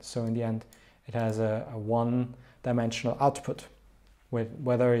again. So in the end it has a one-dimensional output, with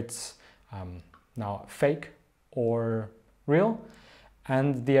whether it's now fake or real.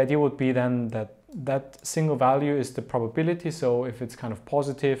 And the idea would be then that that single value is the probability. So if it's kind of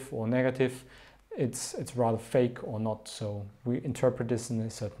positive or negative, it's rather fake or not. So we interpret this in a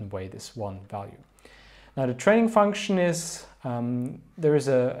certain way, this one value. Now the training function is, there is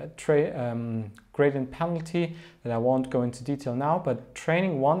a gradient penalty that I won't go into detail now, but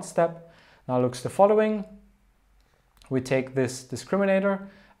training one step now looks the following. We take this discriminator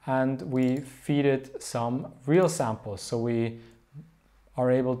and we feed it some real samples. So we are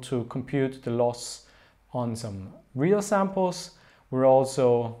able to compute the loss on some real samples. We're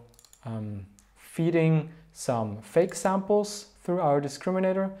also feeding some fake samples through our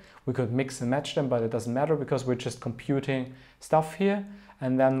discriminator. We could mix and match them, but it doesn't matter because we're just computing stuff here.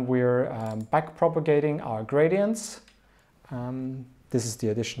 And then we're back propagating our gradients. This is the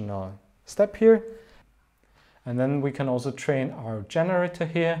additional step here. And then we can also train our generator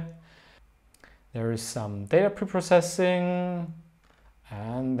here. There is some data preprocessing,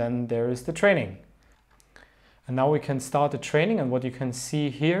 and then there is the training. And now we can start the training, and what you can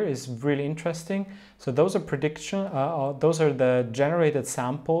see here is really interesting. So those are those are the generated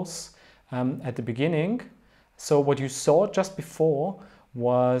samples at the beginning. So what you saw just before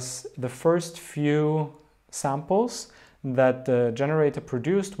was the first few samples that the generator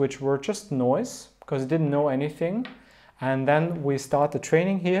produced, which were just noise because it didn't know anything. And then we start the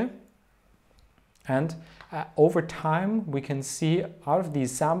training here, and over time we can see out of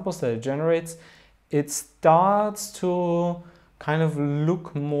these samples that it generates, it starts to kind of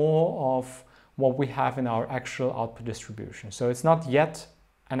look more of what we have in our actual output distribution. So it's not yet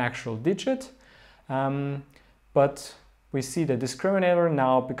an actual digit, but we see the discriminator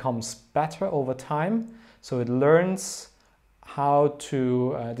now becomes better over time. So it learns how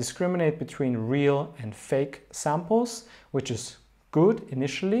to discriminate between real and fake samples, which is good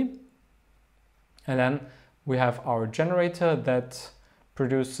initially. And then we have our generator that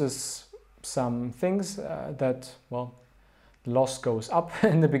produces some things that, well, the loss goes up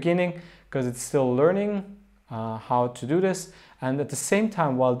in the beginning because it's still learning how to do this. And at the same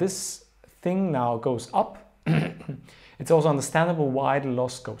time, while this thing now goes up, it's also understandable why the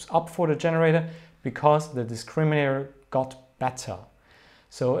loss goes up for the generator, because the discriminator got better.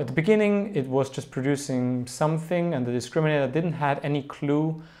 So at the beginning, it was just producing something and the discriminator didn't have any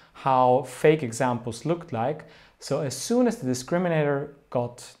clue how fake examples looked like. So as soon as the discriminator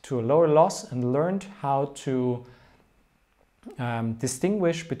got to a lower loss and learned how to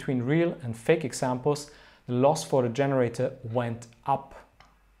distinguish between real and fake examples, the loss for the generator went up.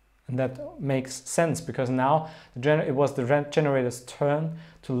 And that makes sense because now it was the generator's turn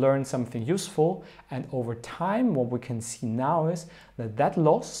to learn something useful, and over time what we can see now is that that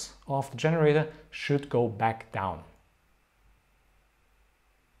loss of the generator should go back down.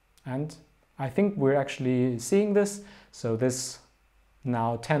 And I think we're actually seeing this, so this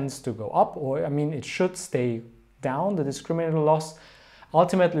now tends to go up, or I mean it should stay down, the discriminator loss.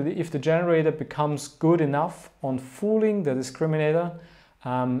 Ultimately, if the generator becomes good enough on fooling the discriminator,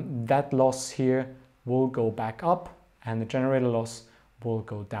 that loss here will go back up and the generator loss will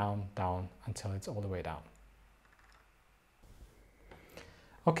go down, down until it's all the way down.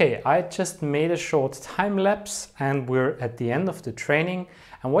 Okay, I just made a short time lapse and we're at the end of the training.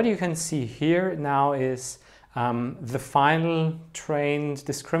 And what you can see here now is the final trained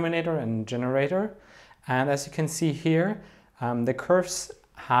discriminator and generator. And as you can see here, the curves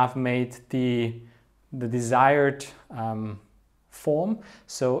have made the desired form.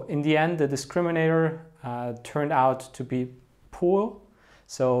 So in the end, the discriminator turned out to be poor.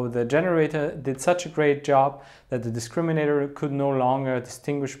 So the generator did such a great job that the discriminator could no longer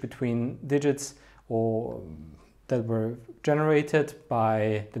distinguish between digits or that were generated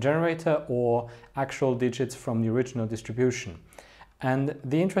by the generator or actual digits from the original distribution. And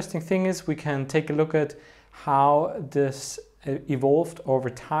the interesting thing is we can take a look at how this evolved over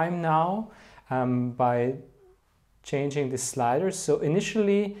time now by changing the sliders. So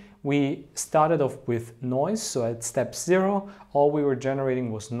initially we started off with noise. So at step 0, all we were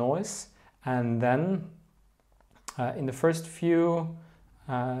generating was noise. And then in the first few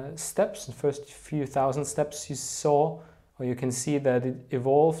steps, the first few thousand steps, you saw, or you can see that it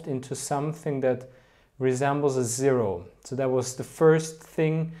evolved into something that resembles a 0. So that was the first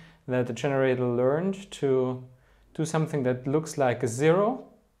thing that the generator learned, to do something that looks like a 0.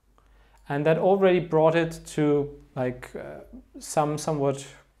 And that already brought it to like somewhat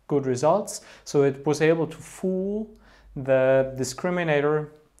good results. So it was able to fool the discriminator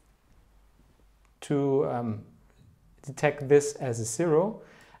to detect this as a 0.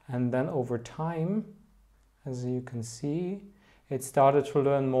 And then over time, as you can see, it started to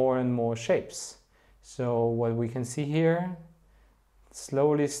learn more and more shapes. So what we can see here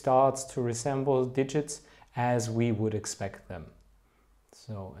slowly starts to resemble digits as we would expect them.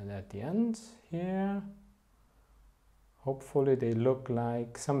 So, and at the end here, hopefully they look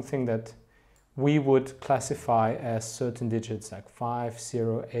like something that we would classify as certain digits, like 5,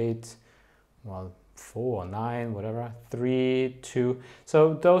 0, 8, well, 4, 9, whatever, 3, 2.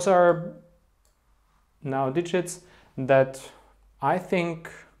 So those are now digits that I think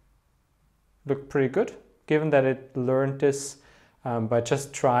look pretty good, given that it learned this by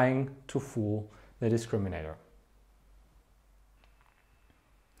just trying to fool the discriminator.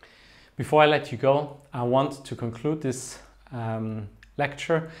 Before I let you go, I want to conclude this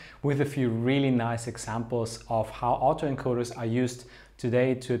lecture with a few really nice examples of how autoencoders are used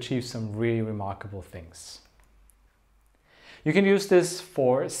today to achieve some really remarkable things. You can use this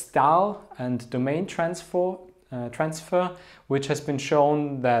for style and domain transfer, which has been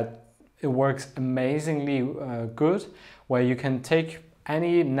shown that it works amazingly good, where you can take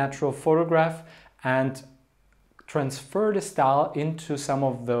any natural photograph and transfer the style into some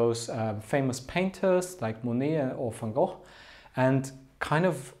of those famous painters like Monet or Van Gogh and kind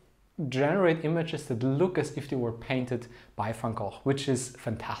of generate images that look as if they were painted by Van Gogh, which is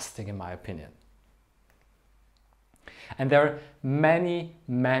fantastic in my opinion. And there are many,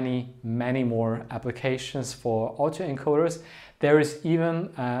 many, many more applications for autoencoders. There is even,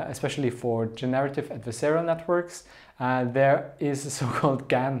 especially for generative adversarial networks, there is a so-called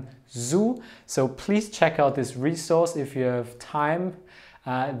GAN-Zoo. So please check out this resource if you have time.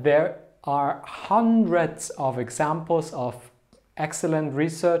 There are hundreds of examples of excellent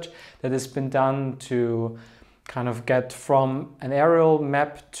research that has been done to kind of get from an aerial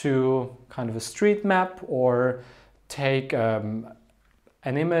map to kind of a street map, or take an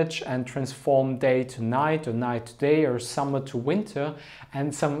image and transform day to night or night to day or summer to winter,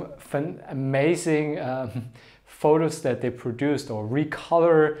 and some amazing photos that they produced, or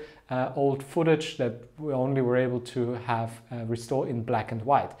recolor old footage that we only were able to have restored in black and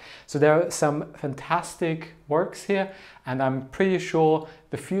white. So there are some fantastic works here, and I'm pretty sure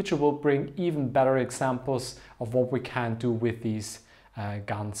the future will bring even better examples of what we can do with these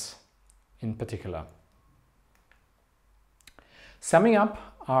GANs in particular. Summing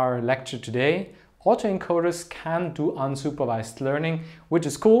up our lecture today, autoencoders can do unsupervised learning, which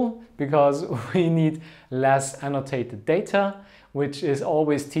is cool because we need less annotated data, which is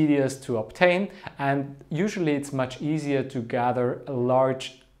always tedious to obtain, and usually it's much easier to gather a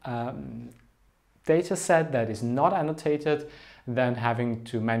large data set that is not annotated than having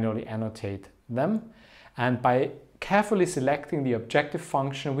to manually annotate them. And by carefully selecting the objective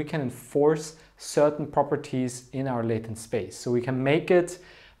function, we can enforce certain properties in our latent space. So we can make it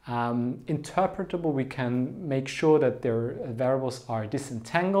interpretable, we can make sure that their variables are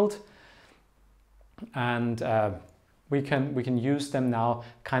disentangled, and we can use them now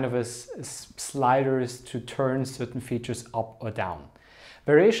kind of as sliders to turn certain features up or down.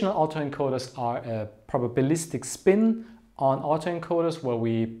 Variational autoencoders are a probabilistic spin on autoencoders where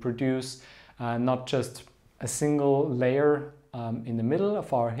we produce not just a single layer in the middle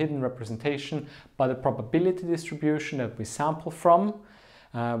of our hidden representation, but a probability distribution that we sample from,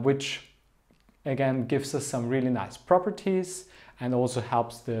 which again gives us some really nice properties and also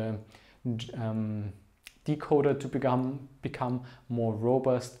helps the decoder to become more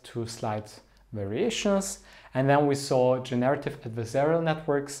robust to slight variations. And then we saw generative adversarial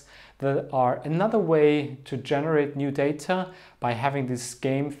networks that are another way to generate new data by having this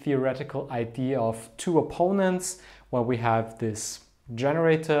game theoretical idea of two opponents where we have this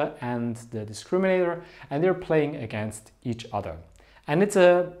generator and the discriminator, and they're playing against each other. And it's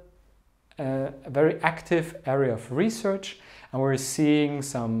a very active area of research, and we're seeing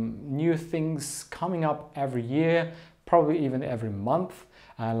some new things coming up every year, probably even every month,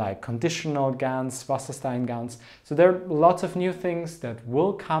 like conditional GANs, Wasserstein GANs. So there are lots of new things that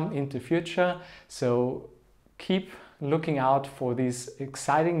will come into future. So keep looking out for these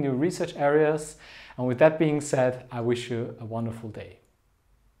exciting new research areas. And with that being said, I wish you a wonderful day.